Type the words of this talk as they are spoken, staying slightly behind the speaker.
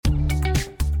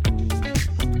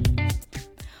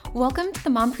Welcome to the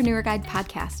Mompreneur Guide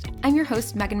podcast. I'm your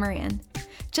host, Megan Moran.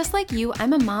 Just like you,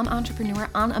 I'm a mom entrepreneur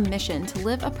on a mission to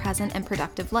live a present and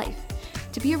productive life,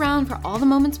 to be around for all the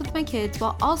moments with my kids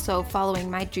while also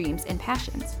following my dreams and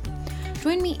passions.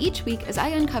 Join me each week as I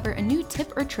uncover a new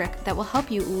tip or trick that will help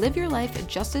you live your life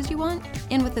just as you want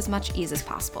and with as much ease as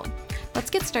possible. Let's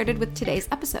get started with today's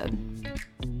episode.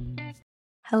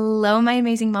 Hello, my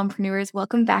amazing mompreneurs.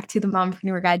 Welcome back to the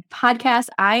Mompreneur Guide podcast.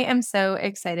 I am so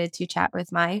excited to chat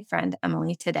with my friend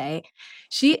Emily today.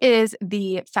 She is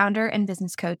the founder and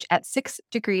business coach at 6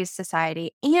 Degrees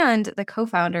Society and the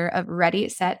co-founder of Ready,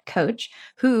 Set, Coach,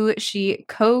 who she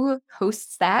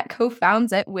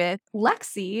co-founds it with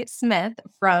Lexi Smith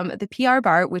from the PR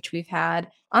Bar, which we've had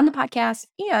on the podcast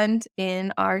and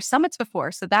in our summits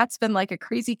before. So that's been like a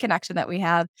crazy connection that we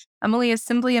have. Emily is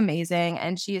simply amazing,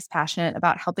 and she is passionate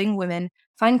about helping women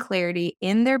find clarity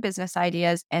in their business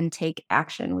ideas and take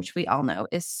action, which we all know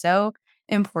is so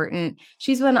important.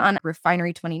 She's been on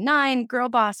Refinery 29, Girl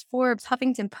Boss, Forbes,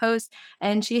 Huffington Post,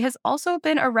 and she has also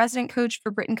been a resident coach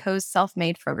for Brit & Co.'s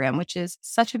Self-Made program, which is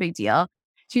such a big deal.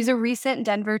 She's a recent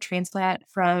Denver transplant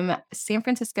from San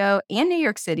Francisco and New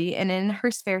York City, and in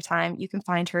her spare time, you can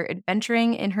find her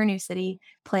adventuring in her new city,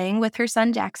 playing with her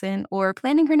son Jackson, or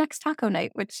planning her next taco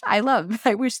night, which I love.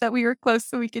 I wish that we were close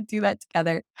so we could do that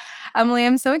together. Emily,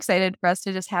 I'm so excited for us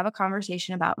to just have a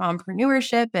conversation about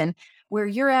mompreneurship and where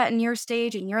you're at in your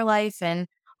stage in your life. And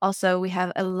also, we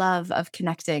have a love of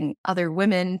connecting other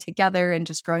women together and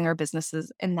just growing our businesses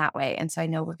in that way. And so I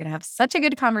know we're going to have such a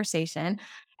good conversation.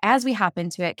 As we hop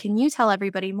into it, can you tell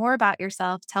everybody more about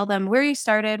yourself? Tell them where you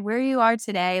started, where you are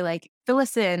today, like fill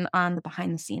us in on the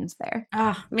behind the scenes there.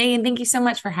 Oh, Megan, thank you so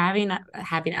much for having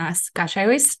us. Gosh, I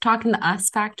always talk in the us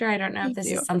factor. I don't know if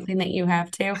this is something that you have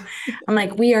too. I'm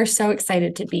like, we are so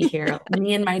excited to be here.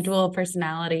 Me and my dual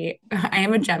personality. I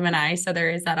am a Gemini, so there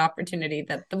is that opportunity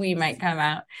that we might come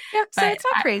out. Yeah, so it's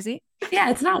not crazy. Yeah,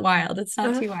 it's not wild. It's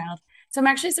not too wild. So I'm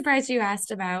actually surprised you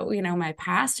asked about, my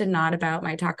past and not about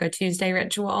my Taco Tuesday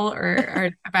ritual or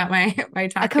about my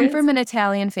tacos. I come from an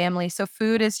Italian family, so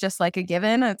food is just like a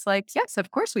given. It's like, yes,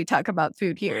 of course we talk about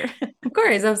food here. Of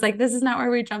course. I was like, this is not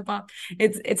where we jump off.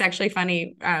 It's actually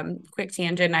funny. Quick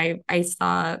tangent. I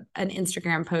saw an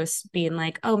Instagram post being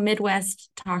like, oh, Midwest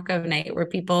taco night, where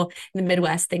people in the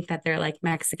Midwest think that they're like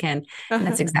Mexican. And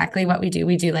that's exactly what we do.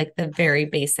 We do like the very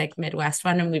basic Midwest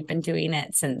one. And we've been doing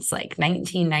it since like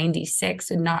 1996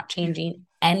 and not changing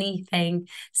anything.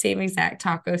 Same exact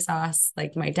taco sauce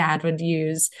like my dad would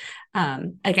use.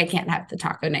 Like I can't have the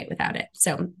taco night without it.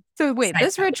 So wait,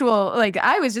 this ritual, like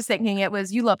I was just thinking it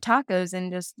was you love tacos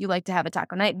and just you like to have a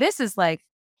taco night. This is like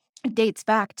dates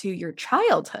back to your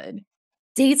childhood.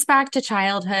 Dates back to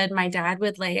childhood. My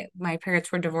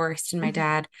parents were divorced, and my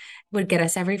dad would get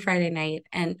us every Friday night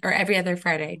or every other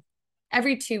Friday,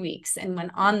 every 2 weeks. And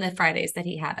when on the Fridays that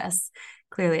he had us,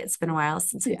 clearly it's been a while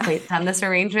since we played on this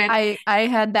arrangement. I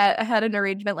had an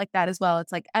arrangement like that as well.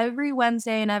 It's like every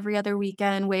Wednesday and every other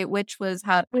weekend. Wait, which was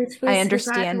I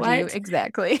understand you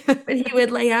exactly. But he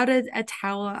would lay out a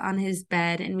towel on his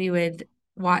bed, and he would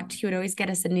always get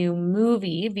us a new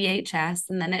movie, VHS,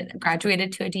 and then it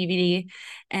graduated to a DVD.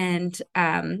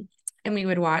 And we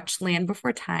would watch Land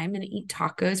Before Time and eat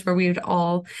tacos, where we would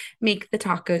all make the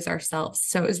tacos ourselves.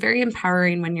 So it was very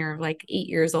empowering when you're like 8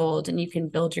 years old and you can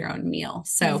build your own meal.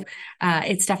 So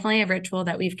it's definitely a ritual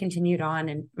that we've continued on.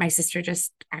 And my sister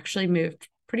just actually moved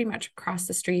pretty much across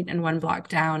the street and 1 block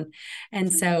down.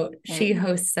 And so she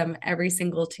hosts them every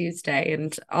single Tuesday.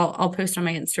 And I'll post on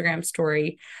my Instagram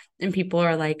story, and people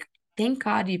are like, thank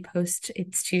God you post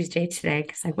it's Tuesday today,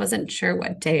 because I wasn't sure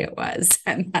what day it was.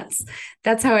 And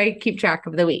that's how I keep track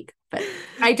of the week. But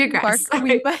I digress.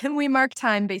 We mark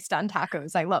time based on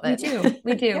tacos. I love it.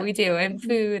 We do. And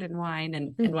food and wine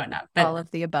and whatnot. But all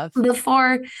of the above.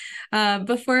 Before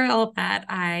all of that,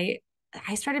 I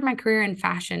started my career in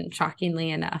fashion,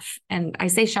 shockingly enough. And I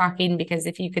say shocking because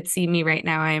if you could see me right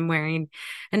now, I am wearing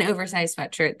an oversized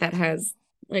sweatshirt that has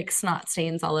like snot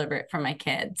stains all over it from my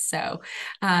kids. So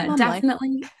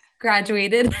definitely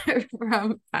graduated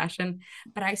from fashion.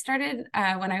 But I started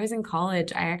when I was in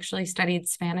college. I actually studied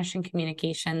Spanish and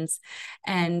communications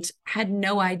and had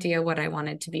no idea what I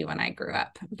wanted to be when I grew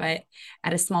up. But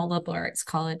at a small liberal arts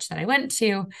college that I went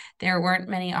to, there weren't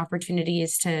many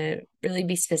opportunities to really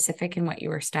be specific in what you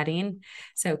were studying.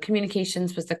 So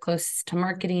communications was the closest to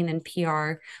marketing and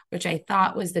PR, which I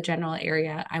thought was the general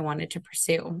area I wanted to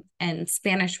pursue. And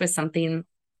Spanish was something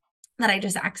that I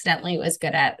just accidentally was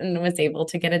good at and was able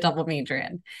to get a double major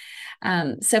in.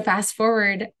 So fast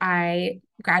forward, I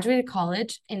graduated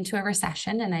college into a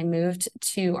recession, and I moved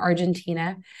to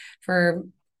Argentina for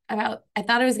I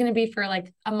thought it was going to be for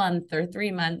like a month or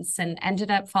 3 months, and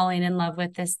ended up falling in love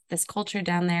with this culture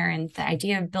down there, and the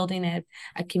idea of building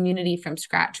a community from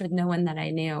scratch with no one that I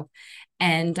knew.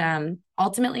 And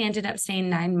ultimately ended up staying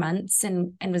 9 months,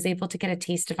 and was able to get a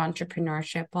taste of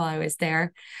entrepreneurship while I was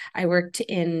there. I worked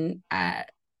in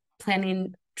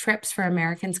planning trips for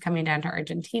Americans coming down to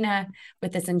Argentina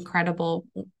with this incredible,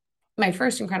 my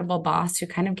first incredible boss, who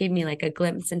kind of gave me like a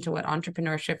glimpse into what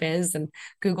entrepreneurship is, and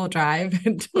Google Drive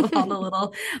and all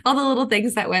the little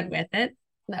things that went with it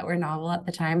that were novel at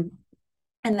the time.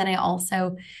 And then I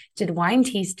also did wine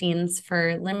tastings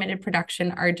for limited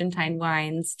production Argentine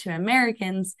wines to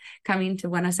Americans coming to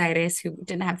Buenos Aires who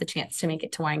didn't have the chance to make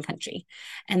it to wine country.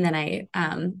 And then I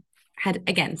had,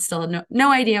 again, still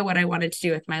no idea what I wanted to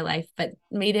do with my life, but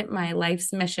made it my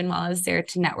life's mission while I was there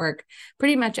to network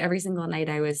pretty much every single night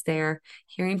I was there,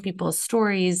 hearing people's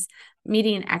stories,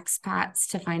 meeting expats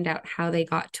to find out how they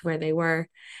got to where they were.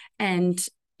 And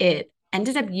it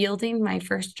ended up yielding my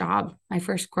first job, my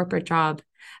first corporate job.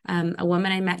 A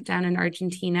woman I met down in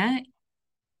Argentina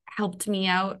helped me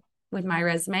out with my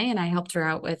resume, and I helped her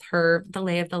out with the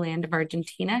lay of the land of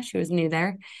Argentina. She was new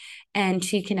there, and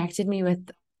she connected me with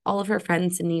all of her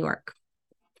friends in New York.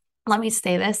 Let me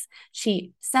say this.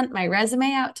 She sent my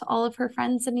resume out to all of her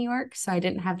friends in New York, so I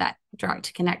didn't have that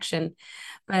direct connection.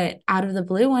 But out of the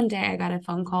blue, one day I got a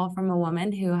phone call from a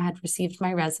woman who had received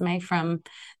my resume from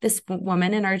this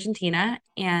woman in Argentina,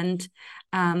 and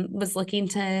was looking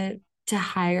to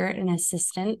hire an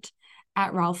assistant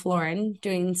at Ralph Lauren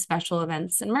doing special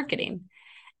events and marketing.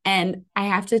 And I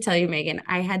have to tell you, Megan,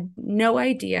 I had no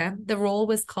idea. The role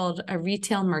was called a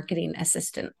retail marketing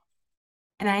assistant,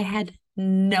 and I had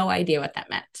no idea what that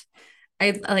meant.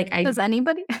 Does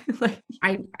anybody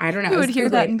I don't know. Who would hear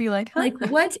that and be like, huh? Like,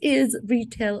 what is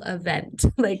retail event?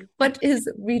 Like, what is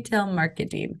retail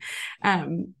marketing?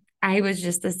 I was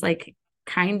just this like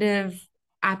kind of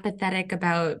apathetic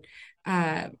about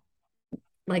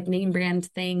like name brand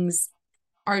things,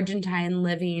 Argentine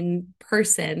living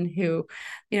person who,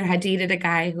 had dated a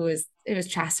guy who was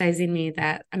chastising me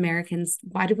that Americans,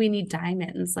 why do we need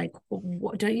diamonds? Like,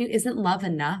 isn't love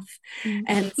enough?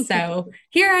 And so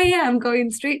here I am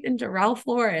going straight into Ralph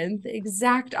Lauren, the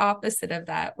exact opposite of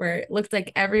that, where it looked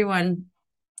like everyone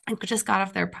just got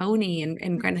off their pony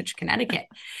in Greenwich, Connecticut.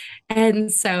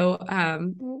 And so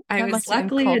I was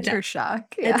luckily culture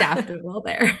shock. Yeah. adaptable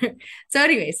there. So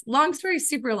anyways, long story,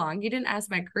 super long. You didn't ask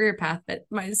my career path, but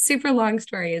my super long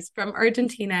story is from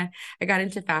Argentina. I got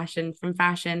into fashion. From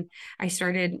fashion, I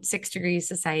started 6 Degrees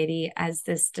Society as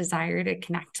this desire to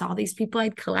connect to all these people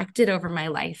I'd collected over my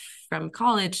life, from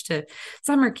college to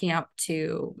summer camp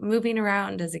to moving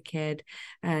around as a kid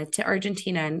to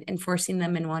Argentina, and forcing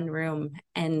them in one room.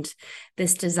 And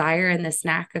this desire and this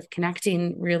knack of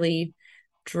connecting really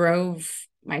drove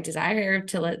my desire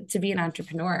to be an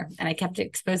entrepreneur. And I kept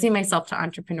exposing myself to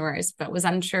entrepreneurs, but was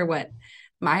unsure what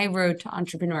my road to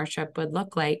entrepreneurship would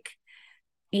look like.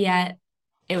 Yet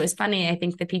it was funny. I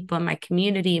think the people in my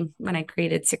community, when I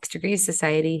created 6 Degrees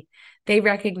Society, they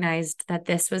recognized that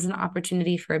this was an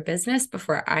opportunity for a business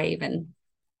before I even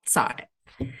saw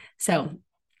it. So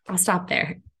I'll stop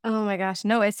there. Oh my gosh.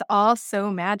 No, it's all so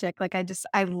magic. Like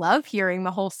I love hearing the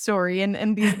whole story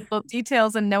and these little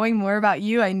details, and knowing more about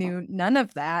you. I knew none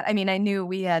of that. I mean, I knew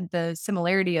we had the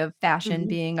similarity of fashion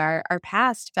being our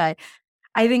past, but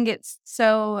I think it's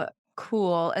so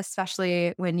cool,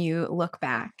 especially when you look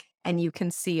back and you can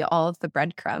see all of the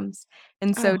breadcrumbs.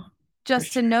 And so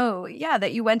just to know,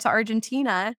 that you went to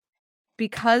Argentina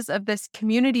because of this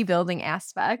community building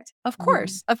aspect. Of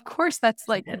course, that's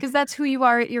like, because that's who you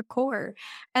are at your core.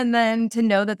 And then to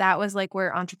know that that was like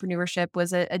where entrepreneurship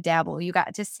was a dabble, you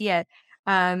got to see it.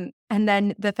 And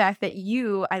then the fact that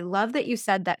I love that you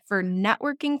said that for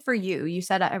networking for you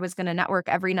said I was going to network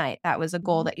every night. That was a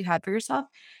goal that you had for yourself.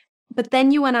 But then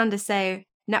you went on to say,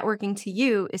 networking to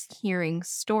you is hearing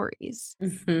stories.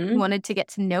 You wanted to get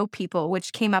to know people,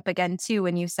 which came up again too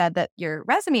when you said that your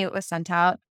resume was sent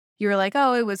out. You were like,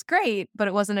 oh, it was great, but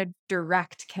it wasn't a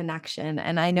direct connection.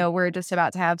 And I know we're just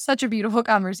about to have such a beautiful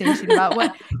conversation about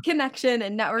what connection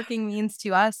and networking means to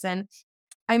us. And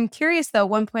I'm curious, though,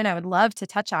 one point I would love to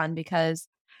touch on, because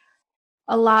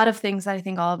a lot of things that I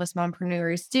think all of us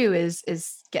mompreneurs do is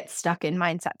get stuck in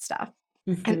mindset stuff.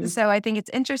 And so I think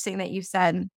it's interesting that you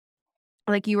said,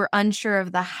 like, you were unsure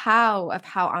of the how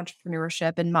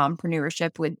entrepreneurship and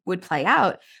mompreneurship would play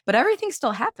out, but everything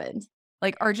still happened.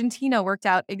 Like Argentina worked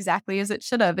out exactly as it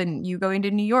should have, and you going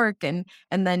to New York and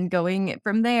then going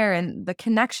from there, and the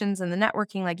connections and the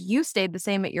networking, like you stayed the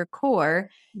same at your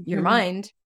core, your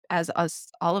mind, as us,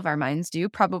 all of our minds do,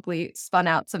 probably spun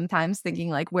out sometimes thinking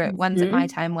like, when's it my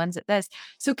Mhm. time? When's it this?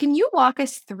 So can you walk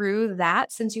us through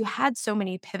that since you had so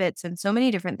many pivots and so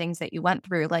many different things that you went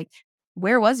through? Like,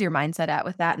 where was your mindset at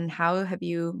with that and how have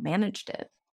you managed it?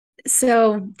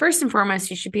 So first and foremost,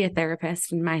 you should be a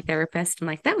therapist. And my therapist, I'm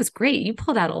like, that was great. You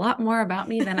pulled out a lot more about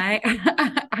me than I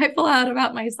I pull out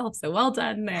about myself. So well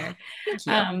done there. Thank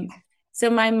you. Um, so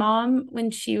my mom,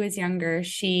 when she was younger,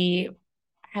 she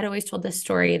had always told this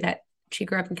story that she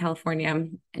grew up in California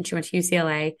and she went to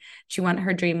UCLA.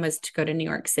 Her dream was to go to New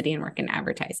York City and work in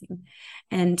advertising.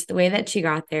 And the way that she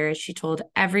got there is she told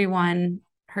everyone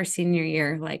her senior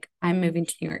year, like, I'm moving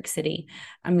to New York City.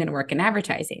 I'm going to work in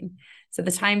advertising. So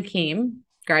the time came,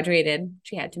 graduated,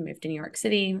 she had to move to New York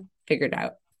City, figured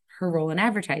out her role in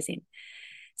advertising.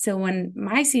 So when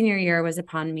my senior year was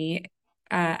upon me,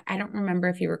 I don't remember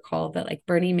if you recall, but like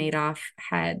Bernie Madoff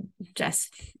had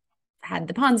just had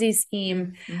the Ponzi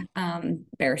scheme. Mhm.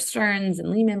 Bear Stearns and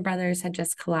Lehman Brothers had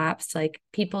just collapsed. Like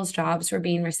people's jobs were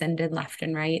being rescinded left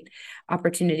and right.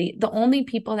 Opportunity. The only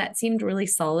people that seemed really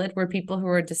solid were people who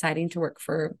were deciding to work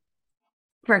for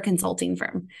a consulting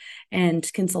firm. And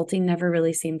consulting never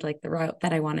really seemed like the route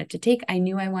that I wanted to take. I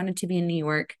knew I wanted to be in New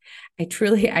York.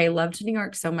 I loved New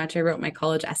York so much. I wrote my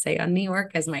college essay on New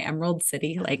York as my Emerald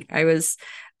City. Like I was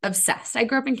obsessed. I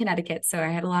grew up in Connecticut, so I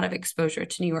had a lot of exposure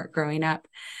to New York growing up.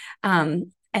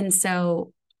 And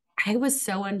so I was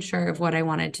so unsure of what I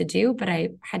wanted to do, but I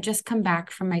had just come back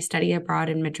from my study abroad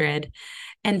in Madrid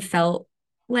and felt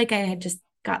like I had just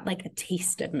got like a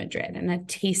taste of Madrid and a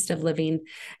taste of living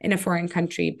in a foreign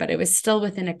country, but it was still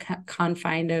within a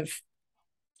confine of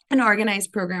an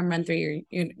organized program run through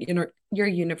your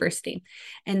university.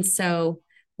 And so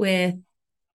with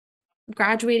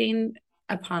graduating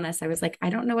upon us, I was like,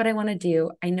 I don't know what I want to do.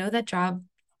 I know that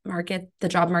the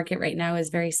job market right now is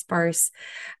very sparse.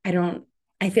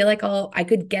 I feel like I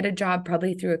could get a job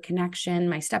probably through a connection.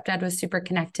 My stepdad was super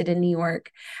connected in New York.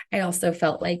 I also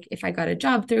felt like if I got a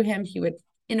job through him, he would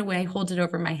in a way hold it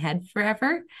over my head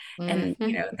forever. And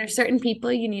Mhm. there's certain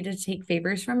people you need to take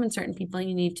favors from and certain people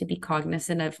you need to be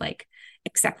cognizant of like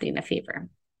accepting a favor.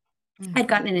 I'd Mhm.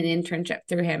 gotten an internship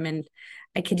through him, and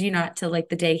I kid you not, till like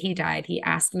the day he died, he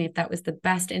asked me if that was the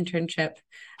best internship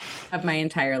of my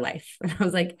entire life. And I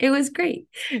was like, it was great.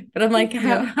 But I'm like,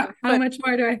 Yeah. how But much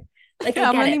more do I like? I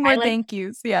how get many it. more thank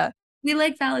yous? Yeah. We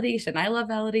like validation. I love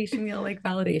validation. We all like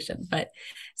validation. But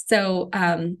so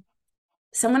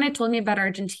someone had told me about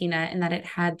Argentina and that it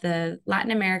had the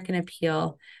Latin American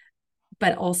appeal,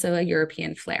 but also a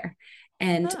European flair.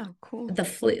 And Oh, cool.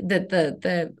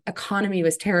 the economy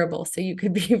was terrible. So you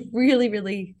could be really,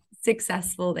 really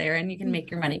successful there and you can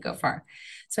make your money go far.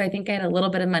 So I think I had a little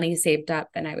bit of money saved up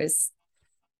and I was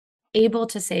able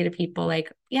to say to people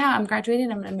like, yeah, I'm graduating,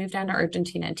 I'm going to move down to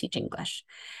Argentina and teach English.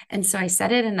 And so I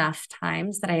said it enough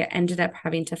times that I ended up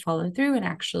having to follow through and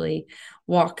actually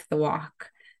walk the walk.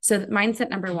 So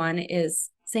mindset number one is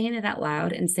saying it out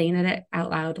loud and saying it out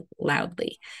loud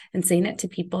loudly and saying it to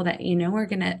people that are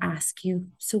going to ask you,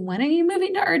 so when are you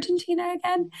moving to Argentina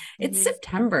again? It's Mhm.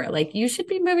 September. Like you should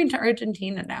be moving to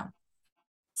Argentina now.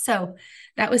 So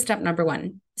that was step number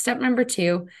one. Step number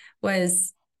two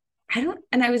was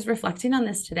and I was reflecting on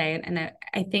this today, and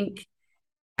I think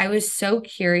I was so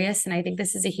curious, and I think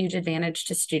this is a huge advantage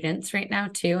to students right now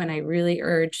too. And I really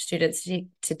urge students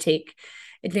to take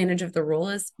advantage of the role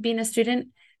as being a student.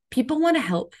 People want to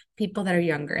help people that are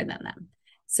younger than them.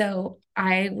 So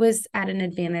I was at an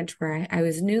advantage where I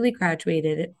was newly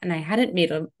graduated and I hadn't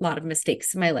made a lot of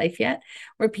mistakes in my life yet,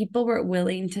 where people were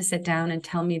willing to sit down and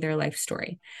tell me their life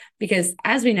story. Because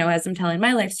as we know, as I'm telling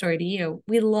my life story to you,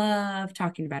 we love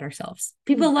talking about ourselves.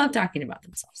 People love talking about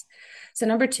themselves. So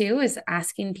number two is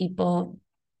asking people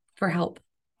for help,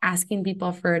 asking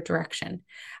people for a direction.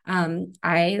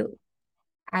 I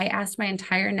asked my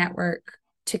entire network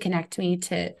to connect me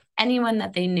to anyone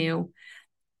that they knew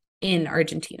in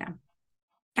Argentina.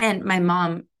 And my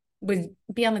mom would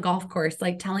be on the golf course,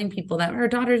 like telling people that her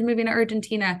daughter's moving to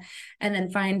Argentina, and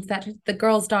then find that the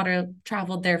girl's daughter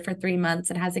traveled there for 3 months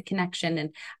and has a connection.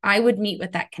 And I would meet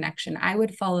with that connection. I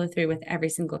would follow through with every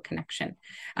single connection.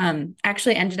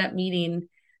 Actually ended up meeting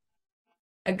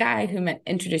a guy who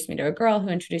introduced me to a girl who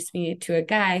introduced me to a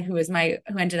guy who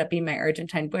ended up being my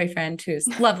Argentine boyfriend, who's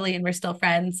lovely and we're still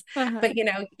friends. Uh-huh. But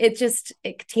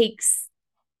it takes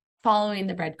following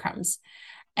the breadcrumbs.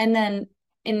 And then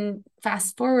in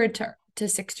fast forward to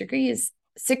 6 degrees,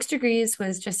 Six Degrees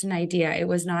was just an idea. It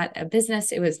was not a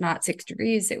business. It was not Six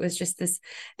Degrees. It was just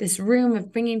this room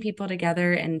of bringing people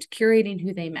together and curating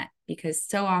who they met. Because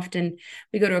so often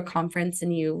we go to a conference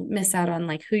and you miss out on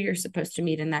like who you're supposed to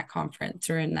meet in that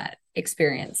conference or in that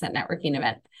experience, that networking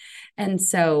event. And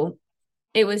so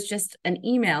it was just an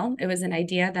email. It was an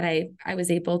idea that I was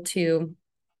able to.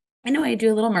 I know I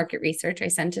do a little market research. I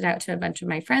sent it out to a bunch of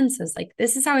my friends. I was like,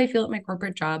 this is how I feel at my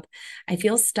corporate job. I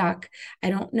feel stuck. I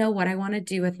don't know what I want to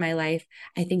do with my life.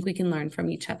 I think we can learn from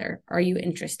each other. Are you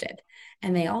interested?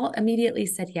 And they all immediately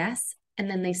said yes. And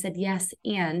then they said yes.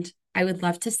 And I would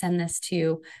love to send this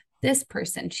to this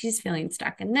person. She's feeling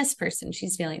stuck. And this person,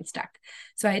 she's feeling stuck.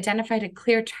 So I identified a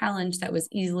clear challenge that was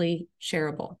easily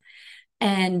shareable.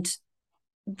 And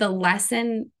the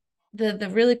lesson, the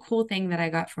really cool thing that I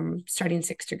got from starting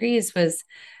Six Degrees was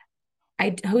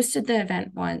I hosted the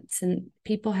event once and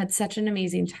people had such an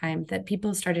amazing time that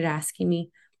people started asking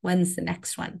me, when's the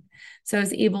next one? So I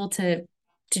was able to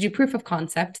do proof of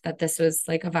concept that this was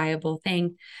like a viable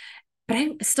thing, but I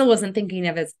still wasn't thinking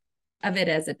of it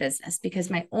as a business because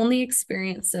my only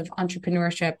experience of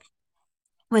entrepreneurship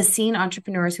was seeing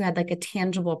entrepreneurs who had like a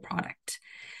tangible product.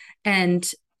 And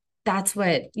that's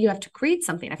what you have to create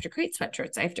something. I have to create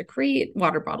sweatshirts. I have to create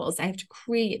water bottles. I have to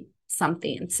create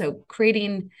something. So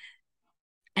creating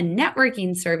a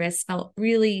networking service felt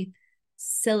really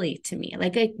silly to me.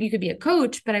 Like you could be a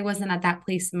coach, but I wasn't at that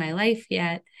place in my life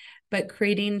yet. But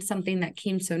creating something that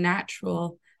came so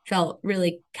natural felt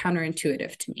really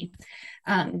counterintuitive to me.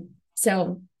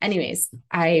 So anyways,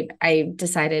 I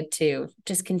decided to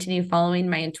just continue following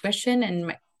my intuition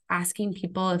and asking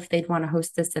people if they'd want to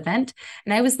host this event.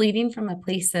 And I was leading from a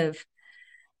place of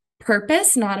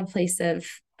purpose, not a place of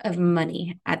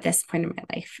money at this point in my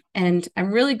life. And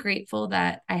I'm really grateful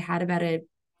that I had about a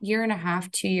year and a half,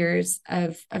 2 years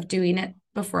of doing it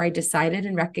before I decided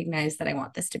and recognized that I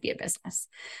want this to be a business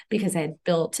because I had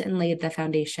built and laid the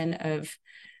foundation of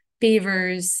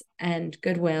favors and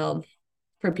goodwill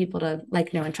for people to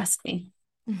like, know, and trust me.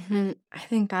 I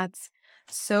think that's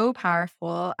so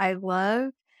powerful. I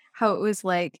love how it was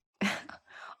like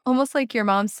almost like your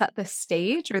mom set the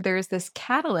stage, or there's this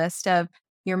catalyst of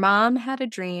your mom had a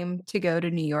dream to go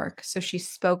to New York. So she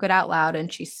spoke it out loud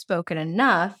and she spoke it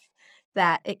enough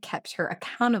that it kept her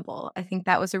accountable. I think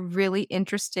that was a really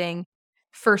interesting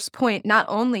first point, not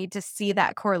only to see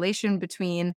that correlation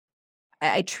between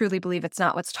I truly believe it's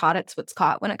not what's taught, it's what's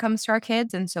caught when it comes to our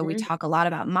kids. And so we Mhm. talk a lot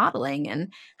about modeling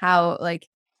and how like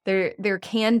there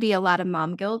can be a lot of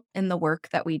mom guilt in the work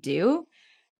that we do.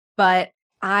 But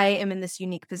I am in this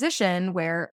unique position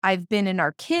where I've been in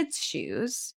our kids'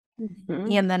 shoes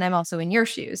Mhm. and then I'm also in your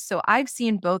shoes. So I've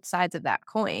seen both sides of that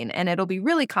coin. And it'll be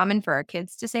really common for our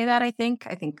kids to say that, I think.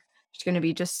 I think there's going to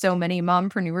be just so many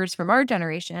mompreneurs from our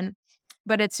generation,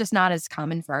 but it's just not as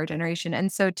common for our generation.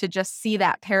 And so to just see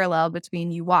that parallel between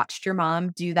you watched your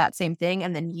mom do that same thing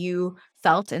and then you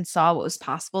felt and saw what was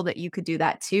possible that you could do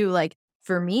that too. Like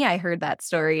for me, I heard that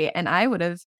story and I would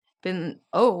have been,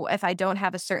 oh, if I don't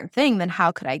have a certain thing, then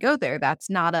how could I go there? That's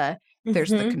not a, there's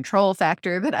the Mhm. control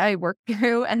factor that I work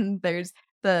through and there's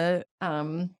the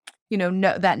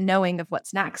that knowing of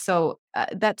what's next. So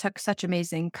that took such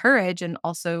amazing courage, and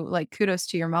also like kudos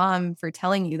to your mom for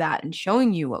telling you that and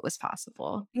showing you what was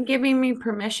possible. And giving me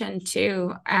permission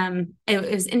too.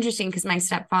 It was interesting because my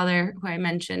stepfather, who I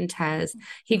mentioned,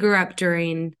 he grew up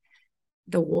during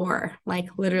the war. Like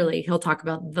literally, he'll talk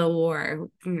about the war,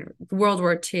 World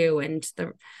War II, and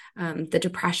the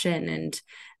Depression and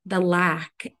the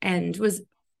lack, and was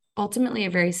ultimately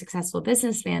a very successful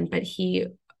businessman. But he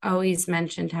always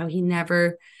mentioned how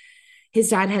his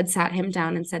dad had sat him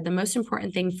down and said, the most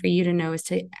important thing for you to know is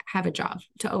to have a job,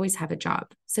 to always have a job.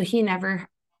 So he never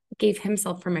gave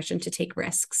himself permission to take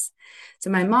risks. So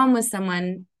my mom was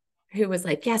someone who was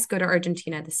like, yes, go to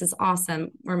Argentina. This is awesome.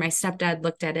 Where my stepdad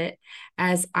looked at it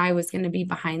as I was going to be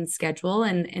behind schedule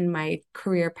and in my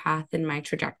career path and my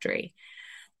trajectory.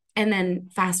 And then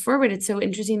fast forward, it's so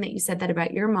interesting that you said that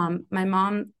about your mom. My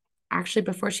mom, actually,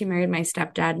 before she married my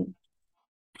stepdad,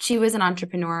 she was an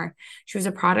entrepreneur. She was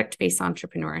a product based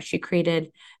entrepreneur. She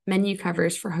created menu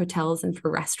covers for hotels and for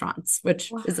restaurants,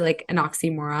 which Wow. is like an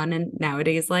oxymoron in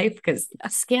nowadays life because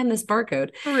scan this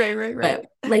barcode. Right, right, right.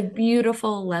 But like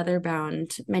beautiful leather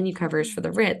bound menu covers for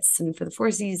the Ritz and for the Four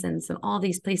Seasons and all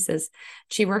these places.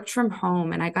 She worked from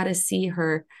home and I got to see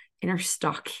her in her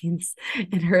stockings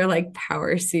and her like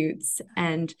power suits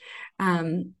and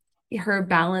her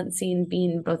balancing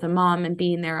being both a mom and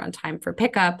being there on time for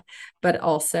pickup, but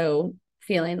also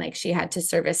feeling like she had to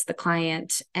service the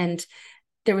client. And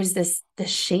there was this the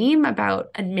shame about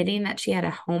admitting that she had a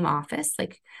home office.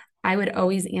 Like I would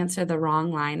always answer the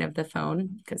wrong line of the phone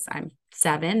because I'm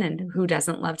 7 and who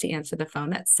doesn't love to answer the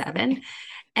phone at 7?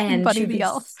 And Buddy she'd the be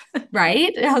elf.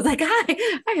 right. I was like, hi,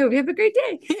 I hope you have a great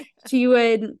day. She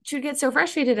would get so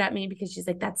frustrated at me because she's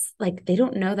like, that's like, they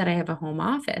don't know that I have a home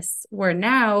office. Where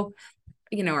now,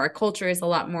 our culture is a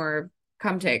lot more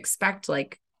come to expect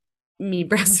like me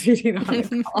breastfeeding on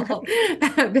a call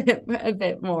a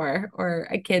bit more, or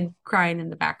a kid crying in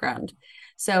the background.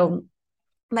 So,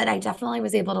 but I definitely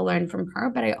was able to learn from her.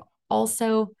 But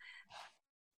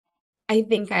I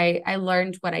think I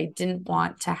learned what I didn't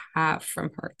want to have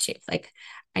from her too. Like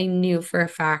I knew for a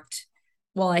fact,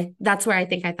 well, that's where I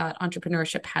think I thought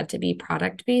entrepreneurship had to be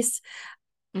product based.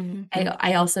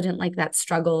 I also didn't like that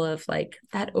struggle of like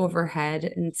that overhead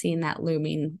and seeing that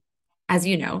looming, as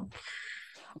you know.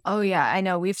 Oh yeah, I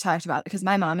know we've talked about because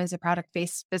my mom is a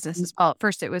product-based business as well.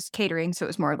 First it was catering, so it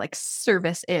was more like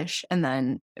service-ish and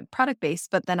then product-based,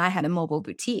 but then I had a mobile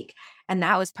boutique. And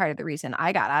that was part of the reason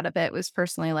I got out of it was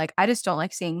personally like I just don't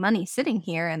like seeing money sitting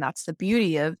here. And that's the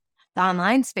beauty of the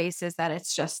online space is that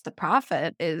it's just the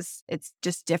profit is it's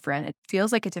just different. It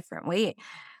feels like a different weight.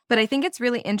 But I think it's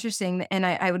really interesting. And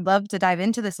I would love to dive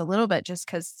into this a little bit just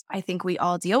because I think we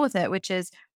all deal with it, which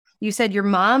is you said your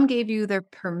mom gave you the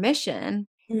permission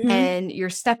Mm-hmm. and your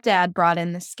stepdad brought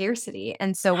in the scarcity.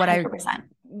 And so what I 100%.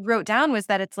 wrote down was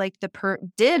that it's like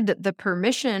did the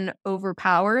permission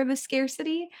overpower the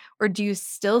scarcity, or do you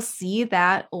still see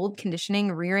that old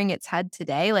conditioning rearing its head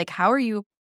today? Like how are you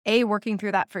A, working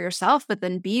through that for yourself, but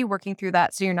then B, working through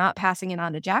that so you're not passing it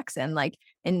on to Jackson, like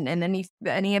and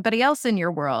anybody else in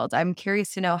your world? I'm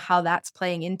curious to know how that's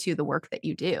playing into the work that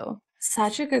you do.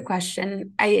 Such a good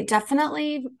question.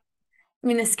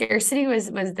 The scarcity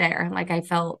was there. Like I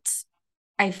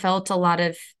felt a lot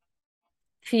of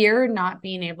fear not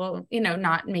being able,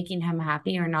 not making him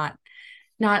happy, or not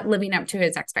living up to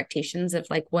his expectations of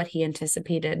like what he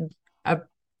anticipated a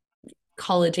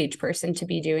college age person to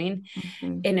be doing.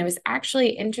 Mhm. And it was actually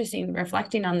interesting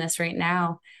reflecting on this right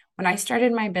now. When I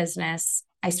started my business,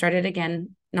 I started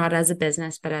again, not as a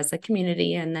business, but as a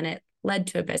community. And then it led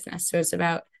to a business. So it was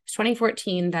about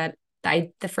 2014 that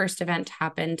the first event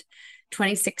happened,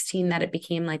 2016 that it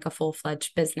became like a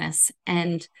full-fledged business.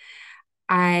 And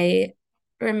I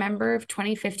remember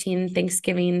 2015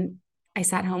 Thanksgiving, I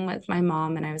sat home with my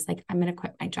mom and I was like, I'm going to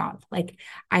quit my job. Like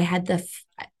I had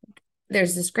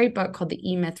there's this great book called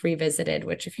The E-Myth Revisited,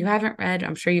 which if you haven't read,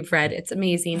 I'm sure you've read, it's I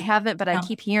amazing. haven't, but I Now,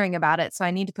 keep hearing about it, so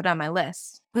I need to put it on my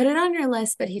list. put it on your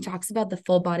list, but he talks about the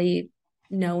full body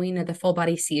knowing, or the full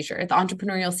body seizure, the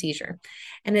entrepreneurial seizure.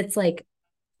 And it's like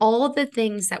all of the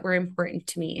things that were important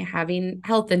to me, having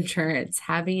health insurance,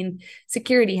 having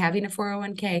security, having a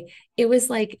 401k, it was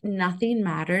like nothing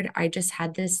mattered. I just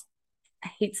had this, I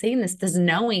hate saying this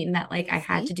knowing that like I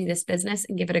had to do this business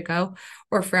and give it a go,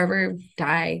 or forever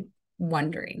die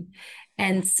wondering.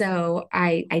 And so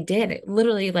I did. It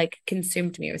literally like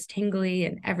consumed me. It was tingly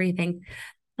and everything.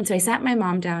 And so I sat my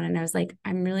mom down and I was like,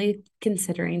 I'm really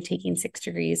considering taking 6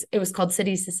 degrees. It was called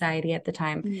City Society at the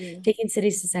time, Mhm. taking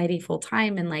City Society full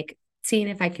time and like seeing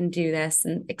if I can do this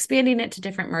and expanding it to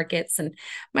different markets. And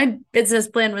my business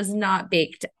plan was not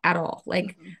baked at all.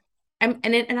 Like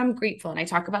Mhm. I'm grateful. And I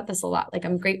talk about this a lot. Like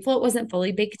I'm grateful it wasn't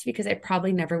fully baked because I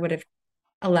probably never would have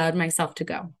allowed myself to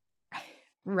go. Right.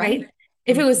 Right.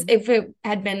 Mhm. If it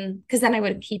had been, because then I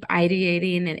would keep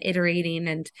ideating and iterating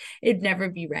and it'd never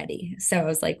be ready. So I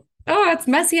was like, oh, it's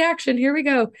messy action. Here we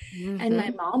go. And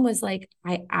my Mhm. mom was like,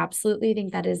 I absolutely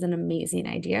think that is an amazing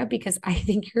idea because I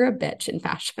think you're a bitch in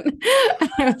fashion. And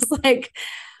I was like,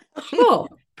 oh,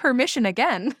 Permission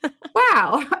again.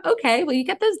 wow. Okay. Well, you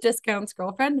get those discounts,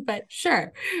 girlfriend, but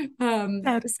sure.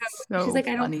 That's So she's so like,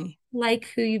 I don't funny. like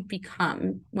who you've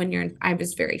become when I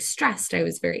was very stressed. I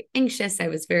was very anxious. I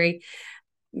was very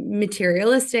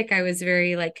materialistic. I was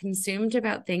very like consumed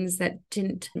about things that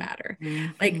didn't matter.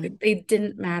 Mhm. Like they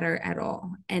didn't matter at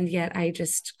all. And yet I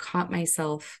just caught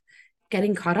myself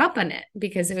getting caught up on it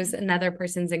because it was another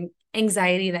person's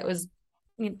anxiety that was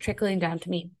trickling down to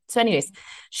me. So, anyways,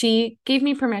 she gave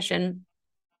me permission,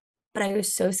 but I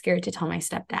was so scared to tell my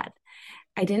stepdad.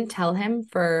 I didn't tell him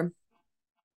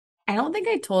I don't think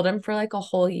I told him for like a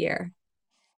whole year.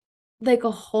 Like a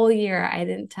whole year, I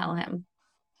didn't tell him.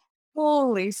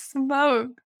 Holy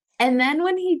smoke. And then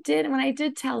when I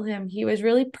did tell him, he was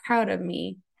really proud of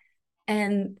me.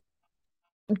 And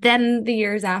then the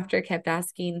years after kept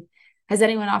asking, has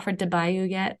anyone offered to buy you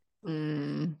yet?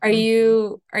 Mhm. Are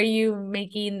you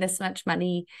making this much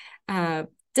money? Da,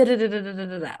 da, da, da, da, da,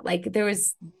 da, da. Like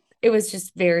it was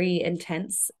just very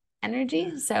intense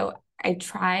energy. So I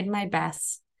tried my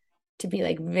best to be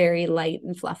like very light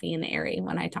and fluffy and airy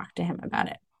when I talked to him about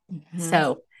it. Mhm.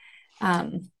 So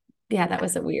Um, yeah, that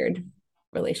was a weird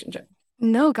relationship.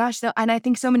 No, gosh, no. And I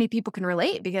think so many people can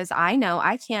relate because I know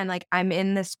I can, like, I'm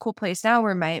in this cool place now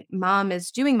where my mom is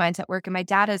doing mindset work and my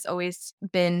dad has always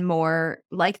been more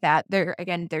like that. They're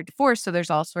divorced. So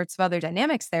there's all sorts of other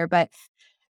dynamics there. But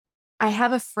I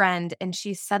have a friend and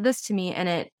she said this to me and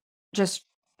it just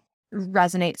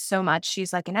resonates so much.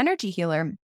 She's like an energy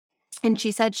healer. And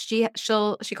she said she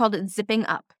called it zipping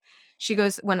up. She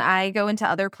goes, "When I go into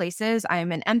other places,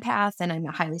 I'm an empath and I'm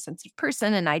a highly sensitive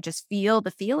person and I just feel the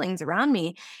feelings around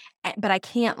me, but I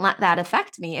can't let that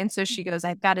affect me." And so she goes,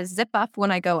 "I've got to zip up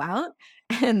when I go out,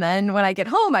 and then when I get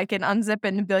home, I can unzip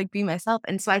and be like be myself."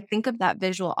 And so I think of that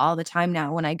visual all the time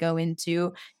now when I go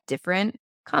into different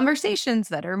conversations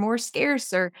that are more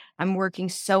scarce or I'm working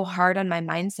so hard on my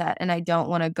mindset and I don't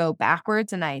want to go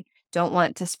backwards and I don't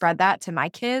want to spread that to my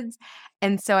kids.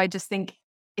 And so I just think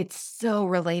it's so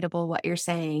relatable what you're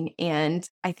saying. And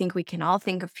I think we can all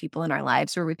think of people in our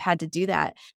lives where we've had to do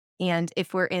that. And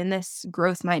if we're in this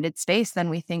growth minded space, then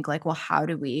we think like, well, how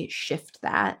do we shift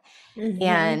that? Mm-hmm.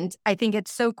 And I think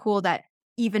it's so cool that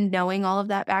even knowing all of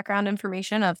that background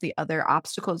information of the other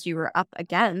obstacles you were up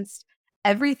against,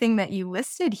 everything that you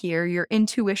listed here, your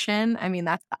intuition, I mean,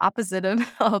 that's the opposite of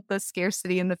all the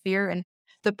scarcity and the fear and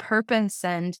the purpose.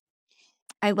 And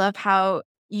I love how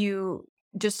you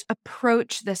just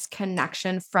approach this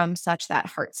connection from such that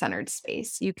heart-centered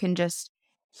space. You can just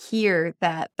hear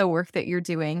that the work that you're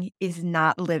doing is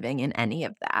not living in any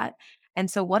of that.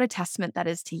 And so what a testament that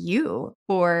is to you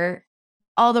for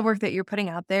all the work that you're putting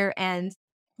out there. And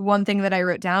one thing that I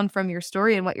wrote down from your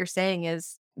story and what you're saying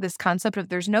is this concept of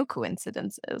there's no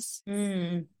coincidences.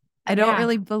 Mm. I don't Yeah.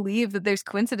 really believe that there's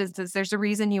coincidences. There's a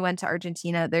reason you went to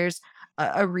Argentina. There's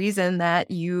a reason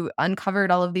that you uncovered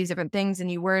all of these different things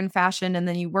and you were in fashion and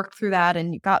then you worked through that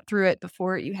and you got through it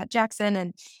before you had Jackson.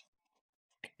 And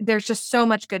there's just so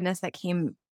much goodness that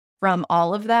came from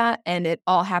all of that. And it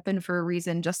all happened for a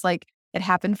reason, just like it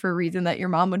happened for a reason that your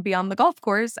mom would be on the golf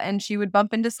course and she would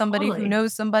bump into somebody who Totally.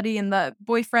 knows somebody and the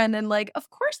boyfriend. And like, of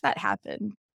course that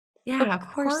happened. Of Yeah, of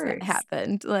course that course.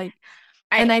 happened. Like,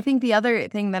 and I I think the other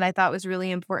thing that I thought was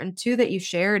really important too that you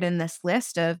shared in this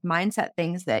list of mindset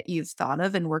things that you've thought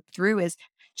of and worked through is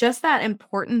just that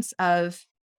importance of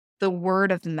the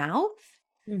word of mouth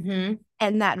mm-hmm.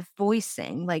 and that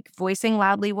voicing, like voicing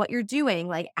loudly what you're doing,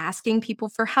 like asking people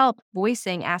for help,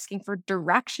 voicing, asking for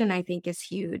direction, I think is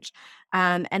huge.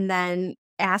 And then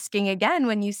asking again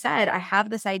when you said, I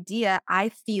have this idea, I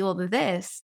feel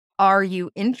this. Are you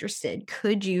interested?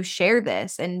 Could you share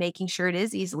this? And making sure it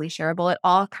is easily shareable. It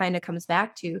all kind of comes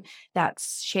back to that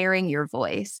sharing your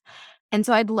voice. And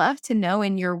so I'd love to know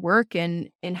in your work and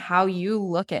in how you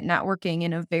look at networking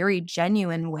in a very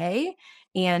genuine way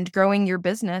and growing your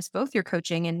business, both your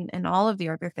coaching and all of the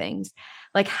other things.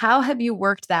 Like, how have you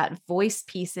worked that voice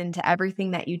piece into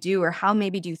everything that you do, or how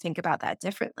maybe do you think about that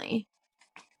differently?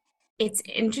 It's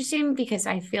interesting because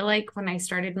I feel like when I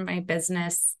started my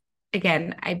business,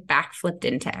 again, I backflipped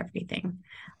into everything.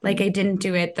 Like I didn't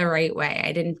do it the right way.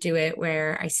 I didn't do it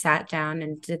where I sat down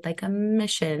and did like a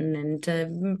mission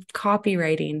and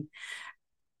copywriting.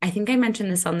 I think I mentioned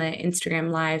this on the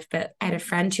Instagram live, but I had a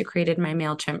friend who created my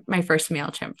MailChimp, my first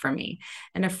MailChimp for me,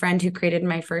 and a friend who created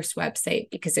my first website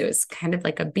because it was kind of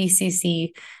like a BCC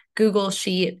Google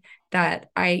sheet that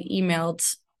I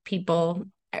emailed people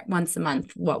once a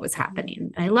month what was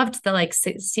happening. And I loved the like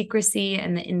secrecy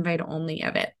and the invite only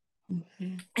of it.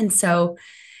 Mhm. And so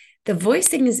the voice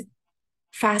thing is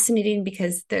fascinating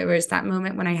because there was that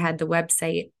moment when I had the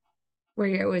website where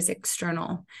it was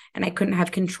external and I couldn't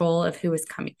have control of who was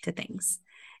coming to things.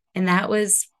 And that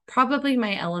was probably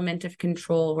my element of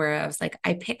control where I was like,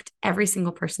 I picked every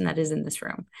single person that is in this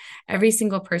room. Every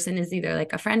single person is either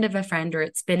like a friend of a friend or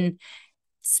it's been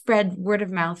spread word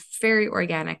of mouth very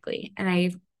organically. And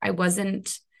I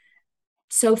wasn't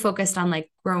so focused on like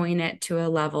growing it to a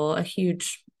level, a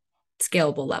huge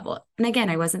scalable level. And again,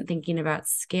 I wasn't thinking about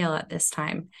scale at this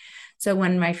time. So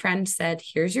when my friend said,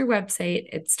 here's your website,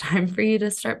 it's time for you to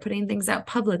start putting things out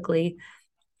publicly,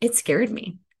 it scared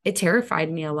me. It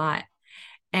terrified me a lot.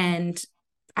 And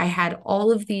I had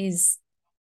all of these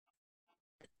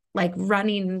like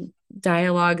running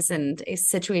dialogues and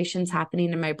situations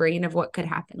happening in my brain of what could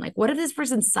happen. Like, what if this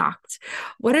person sucked?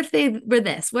 What if they were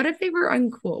this? What if they were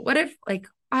uncool? What if, like,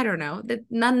 I don't know, that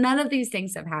none of these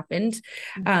things have happened.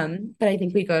 But I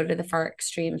think we go to the far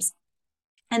extremes.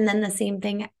 And then the same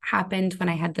thing happened when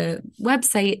I had the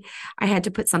website. I had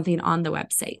to put something on the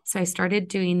website. So I started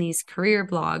doing these career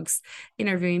blogs,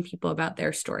 interviewing people about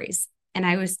their stories. And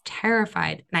I was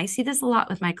terrified. And I see this a lot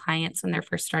with my clients when they're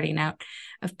first starting out,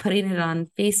 of putting it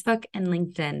on Facebook and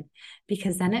LinkedIn,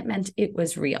 because then it meant it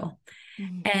was real.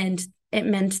 Mhm. And it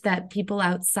meant that people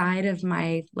outside of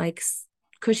my like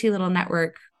cushy little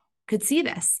network could see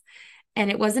this. And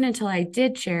it wasn't until I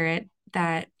did share it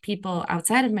that people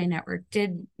outside of my network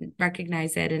did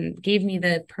recognize it and gave me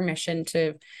the permission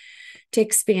to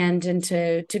expand and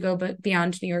to go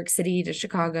beyond New York City to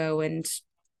Chicago. And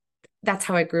that's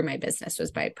how I grew my business,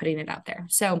 was by putting it out there.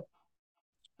 So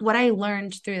what I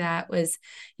learned through that was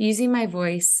using my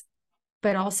voice,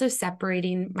 but also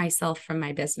separating myself from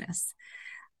my business.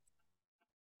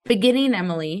 Beginning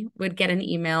Emily would get an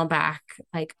email back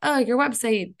like, oh, your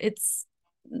website, it's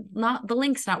not, the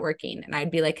link's not working. And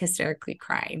I'd be like hysterically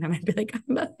crying. And I'd be like,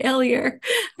 I'm a failure.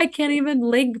 I can't even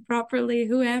link properly.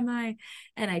 Who am I?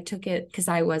 And I took it because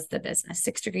I was the business.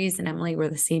 6 Degrees and Emily were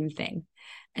the same thing.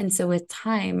 And so with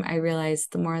time, I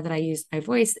realized the more that I used my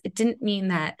voice, it didn't mean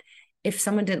that if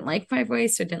someone didn't like my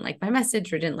voice or didn't like my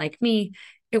message or didn't like me,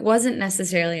 it wasn't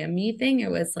necessarily a me thing.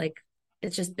 It was like,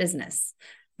 it's just business.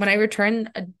 When I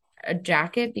return a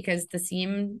jacket because the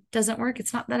seam doesn't work,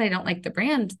 it's not that I don't like the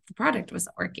brand, the product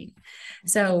wasn't working.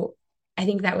 So I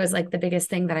think that was like the biggest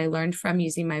thing that I learned from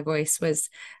using my voice, was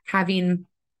having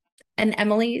an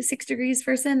Emily 6 Degrees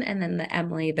person and then the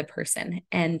Emily the person.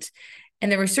 And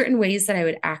there were certain ways that I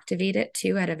would activate it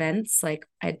too at events. Like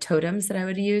I had totems that I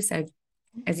would use. I,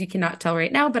 as you cannot tell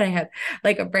right now, but I had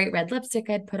like a bright red lipstick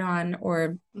I'd put on,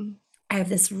 or I have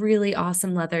this really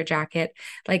awesome leather jacket.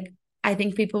 Like I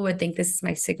think people would think this is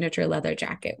my signature leather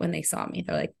jacket when they saw me.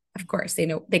 They're like, of course, they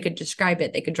know, they could describe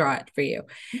it, they could draw it for you.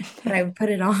 But I would put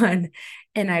it on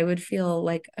and I would feel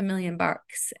like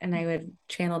 $1,000,000, and I would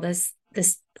channel this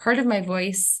part of my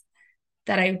voice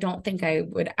that I don't think I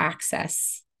would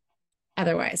access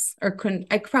otherwise, or couldn't.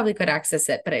 I probably could access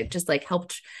it, but it just like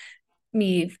helped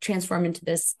me transform into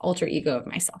this alter ego of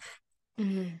myself.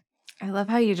 Mhm. I love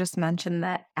how you just mentioned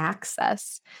that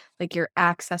access, like you're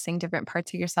accessing different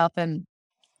parts of yourself. And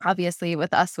obviously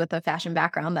with us with a fashion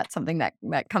background, that's something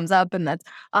that comes up, and that's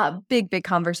a big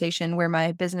conversation. Where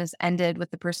my business ended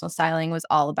with the personal styling was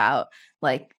all about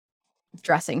like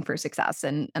dressing for success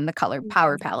and the color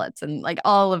power palettes and like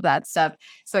all of that stuff.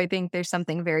 So I think there's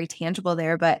something very tangible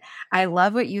there. But I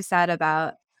love what you said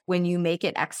about when you make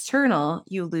it external,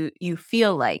 you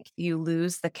feel like you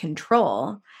lose the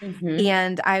control. Mm-hmm.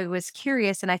 And I was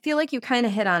curious, and I feel like you kind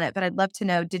of hit on it, but I'd love to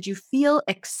know, did you feel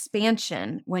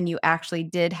expansion when you actually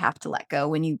did have to let go,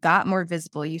 when you got more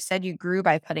visible? You said you grew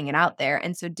by putting it out there.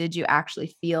 And so did you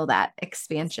actually feel that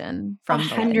expansion A from the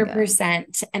letting hundred go?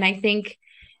 percent. And I think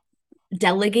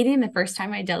delegating, the first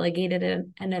time I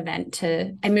delegated an event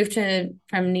to, I moved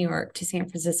from New York to San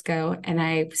Francisco, and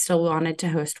I still wanted to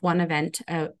host one event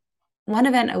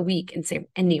a week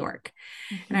in New York.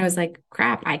 And I Mhm. was like,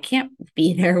 crap, I can't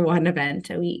be there one event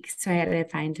a week. So I had to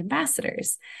find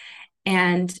ambassadors,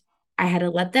 and I had to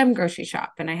let them grocery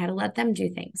shop, and I had to let them do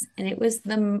things. And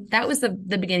that was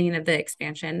the beginning of the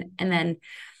expansion. And then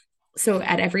so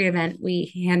at every event,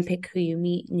 we handpick who you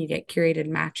meet and you get curated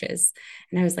matches.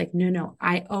 And I was like, no,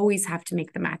 I always have to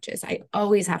make the matches. I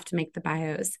always have to make the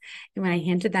bios. And when I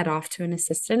handed that off to an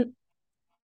assistant,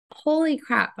 holy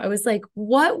crap, I was like,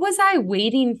 what was I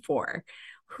waiting for?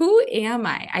 Who am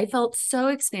I? I felt so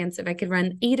expansive. I could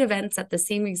run 8 events at the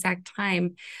same exact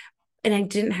time, and I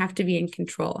didn't have to be in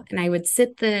control. And I would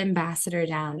sit the ambassador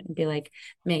down and be like,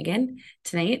 Megan,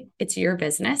 tonight it's your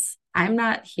business. I'm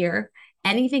not here.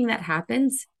 Anything that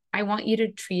happens, I want you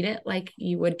to treat it like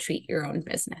you would treat your own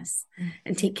business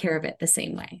and take care of it the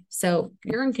same way. So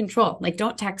you're in control. Like,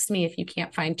 don't text me if you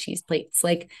can't find cheese plates.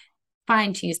 Like,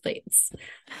 find cheese plates.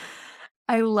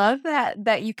 I love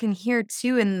that you can hear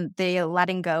too in the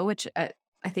letting go, which I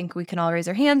think we can all raise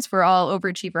our hands. We're all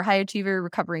overachiever, high achiever,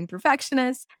 recovering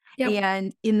perfectionists. Yep.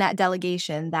 And in that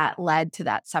delegation, that led to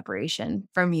that separation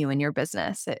from you and your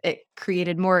business. It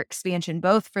created more expansion,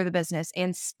 both for the business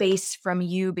and space from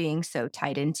you being so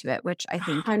tied into it, which I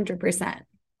think 100%.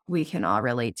 we can all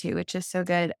relate to, which is so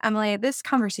good. Emily, this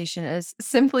conversation is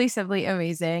simply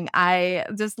amazing. I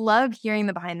just love hearing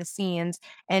the behind the scenes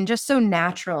and just so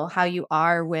natural how you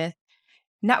are with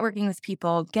networking with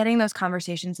people, getting those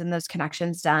conversations and those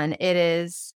connections done. It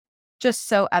is just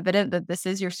so evident that this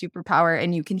is your superpower,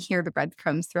 and you can hear the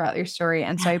breadcrumbs throughout your story.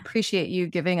 And so I appreciate you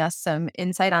giving us some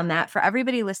insight on that. For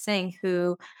everybody listening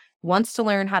who wants to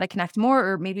learn how to connect more,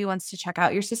 or maybe wants to check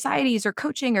out your societies or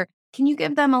coaching, or can you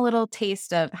give them a little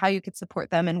taste of how you could support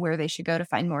them and where they should go to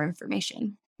find more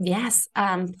information? Yes.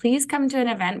 Please come to an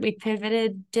event. We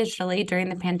pivoted digitally during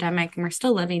the pandemic, and we're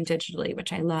still living digitally,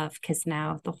 which I love, because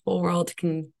now the whole world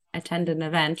can attend an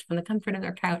event from the comfort of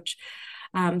their couch.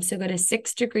 So go to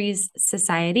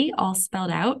 6degreessociety, all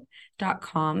spelled out,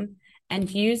 .com and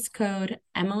use code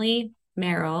Emily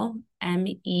Merrill,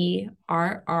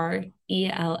 MERRELL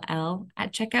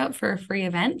at checkout for a free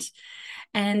event.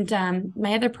 And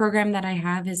my other program that I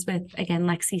have is with, again,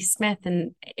 Lexi Smith.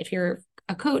 And if you're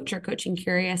a coach or coaching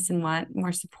curious and want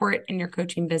more support in your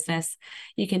coaching business,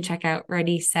 you can check out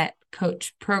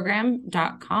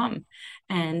readysetcoachprogram.com.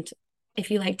 And if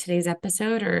you like today's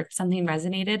episode or if something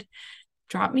resonated,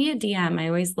 drop me a DM. I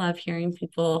always love hearing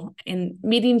people and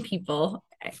meeting people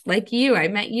like you. I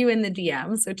met you in the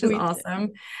DMs, which is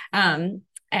awesome.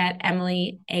 At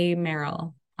Emily A.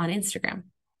 Merrill on Instagram.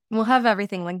 We'll have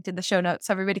everything linked in the show notes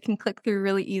so everybody can click through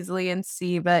really easily and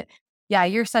see. But yeah,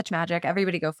 you're such magic.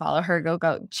 Everybody go follow her.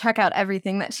 Go check out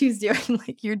everything that she's doing.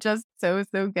 Like, you're just so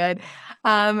good.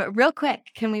 Real quick,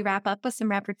 can we wrap up with some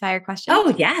rapid fire questions?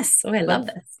 Oh, yes. Oh, I love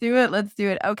this. Let's do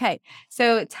it. Okay.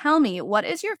 So tell me, what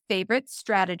is your favorite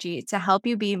strategy to help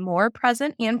you be more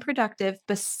present and productive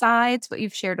besides what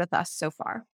you've shared with us so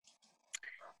far?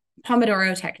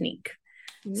 Pomodoro technique.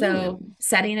 So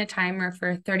setting a timer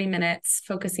for 30 minutes,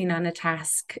 focusing on a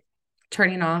task,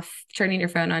 turning your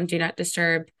phone on, do not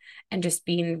disturb, and just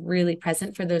being really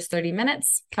present for those 30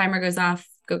 minutes. Timer goes off,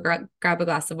 go grab a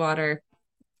glass of water,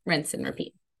 rinse and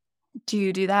repeat. Do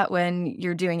you do that when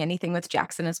you're doing anything with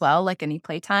Jackson as well, like any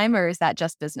playtime, or is that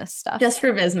just business stuff? Just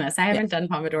for business. I haven't done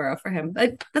Pomodoro for him,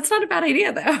 but that's not a bad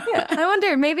idea though. Yeah, I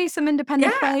wonder, maybe some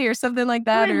independent play or something like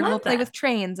that, or we'll play with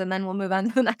trains and then we'll move on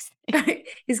to the next thing.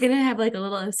 He's going to have like a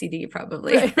little OCD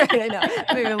probably. Right, I know.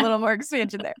 Maybe a little more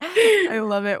expansion there. I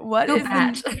love it. What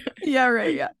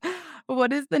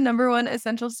is the number one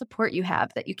essential support you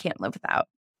have that you can't live without?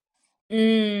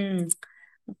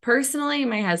 Personally,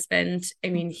 my husband, I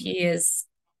mean, he is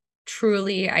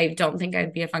truly, I don't think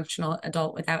I'd be a functional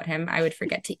adult without him. I would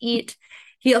forget to eat.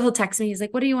 He'll text me. He's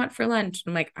like, what do you want for lunch?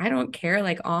 I'm like, I don't care,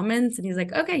 like almonds. And he's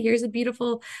like, okay, here's a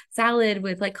beautiful salad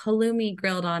with like halloumi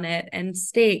grilled on it and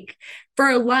steak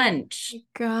for lunch.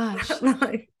 Gosh.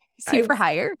 Is he for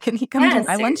hire? Can he come to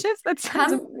my lunches?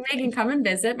 Come and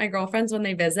visit. My girlfriends, when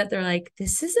they visit, they're like,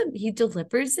 he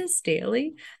delivers this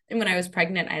daily. And when I was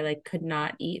pregnant, I like could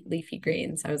not eat leafy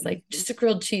greens. I was like, just a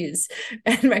grilled cheese.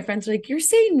 And my friends are like, you're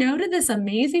saying no to this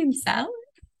amazing salad?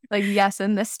 Like, yes,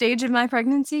 in this stage of my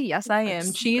pregnancy, yes, I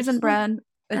am. Cheese and bread.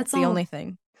 That's the only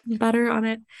thing. Butter on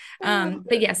it.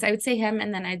 But yes, I would say him.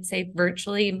 And then I'd say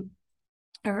virtually,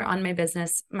 or on my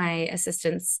business, my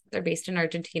assistants, they're based in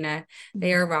Argentina.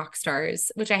 They are rock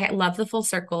stars, which I love the full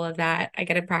circle of that. I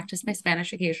get to practice my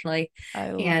Spanish occasionally.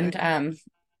 They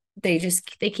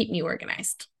keep me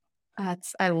organized.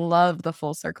 I love the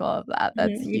full circle of that.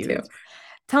 That's huge. Me too.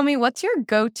 Tell me, what's your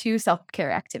go-to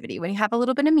self-care activity? When you have a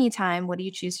little bit of me time, what do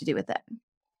you choose to do with it?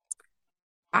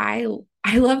 I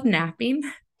love napping.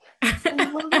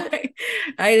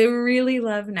 I really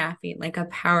love napping, like a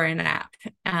power nap.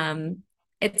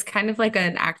 It's kind of like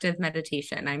an active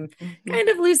meditation. I'm kind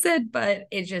of lucid, but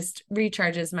it just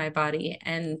recharges my body,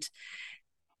 and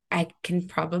I can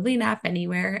probably nap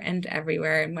anywhere and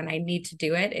everywhere. And when I need to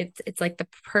do it, it's like the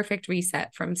perfect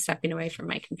reset from stepping away from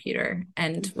my computer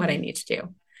and what I need to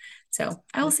do. So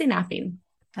I will say napping.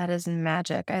 That is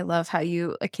magic. I love how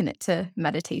you akin it to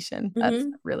meditation. That's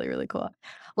really, really cool.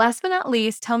 Last but not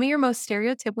least, tell me your most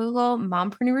stereotypical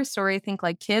mompreneur story. Think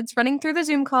like kids running through the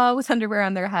Zoom call with underwear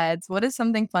on their heads. What is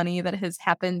something funny that has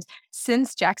happened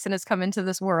since Jackson has come into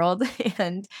this world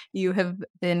and you have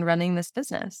been running this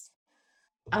business?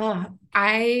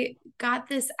 I got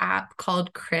this app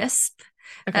called Crisp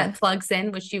that plugs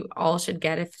in, which you all should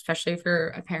get, especially if you're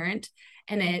a parent.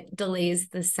 And it delays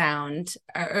the sound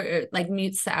or like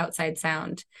mutes the outside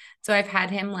sound. So I've had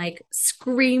him like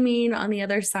screaming on the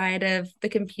other side of the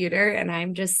computer, and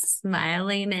I'm just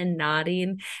smiling and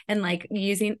nodding and like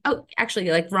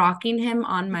like rocking him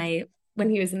on when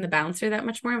he was in the bouncer that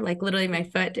much more. Like literally my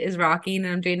foot is rocking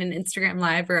and I'm doing an Instagram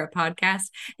live or a podcast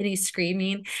and he's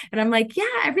screaming. And I'm like, yeah,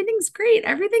 everything's great.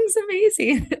 Everything's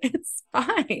amazing. It's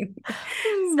fine.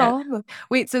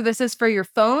 Wait, so this is for your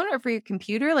phone or for your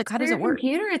computer? Like, how does it work?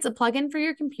 Computer. It's a plugin for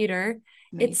your computer.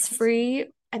 Nice. It's free.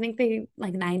 I think they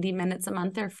like 90 minutes a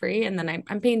month are free. And then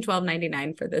I'm paying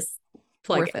 $12.99 for this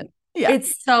plugin. Worth it. Yeah.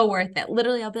 It's so worth it.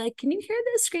 Literally, I'll be like, can you hear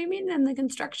the screaming and the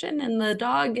construction and the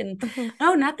dog? And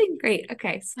oh, nothing. Great.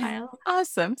 Okay. Smile.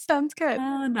 Awesome. Sounds good.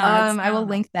 Oh, no, I will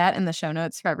link that in the show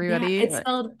notes for everybody. Yeah, it's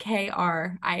spelled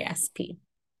KRISP.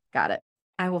 Got it.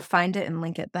 I will find it and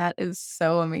link it. That is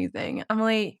so amazing.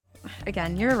 Emily,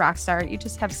 again, you're a rock star. You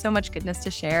just have so much goodness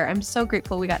to share. I'm so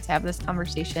grateful we got to have this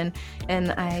conversation,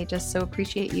 and I just so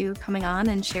appreciate you coming on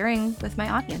and sharing with my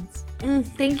audience.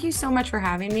 Thank you so much for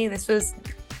having me. This was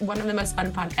one of the most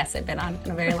fun podcasts I've been on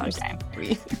in a very long time.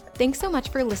 Thanks so much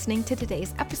for listening to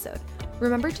today's episode.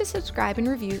 Remember to subscribe and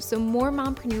review so more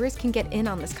mompreneurs can get in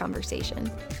on this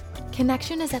conversation.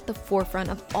 Connection is at the forefront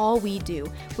of all we do,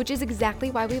 which is exactly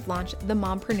why we've launched the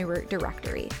Mompreneur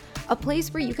Directory, a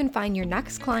place where you can find your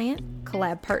next client,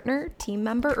 collab partner, team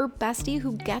member, or bestie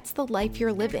who gets the life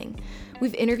you're living.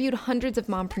 We've interviewed hundreds of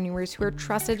mompreneurs who are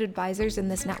trusted advisors in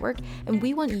this network, and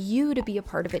we want you to be a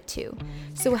part of it too.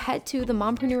 So head to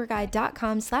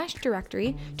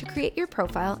themompreneurguide.com/directory to create your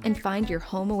profile and find your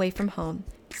home away from home.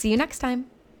 See you next time.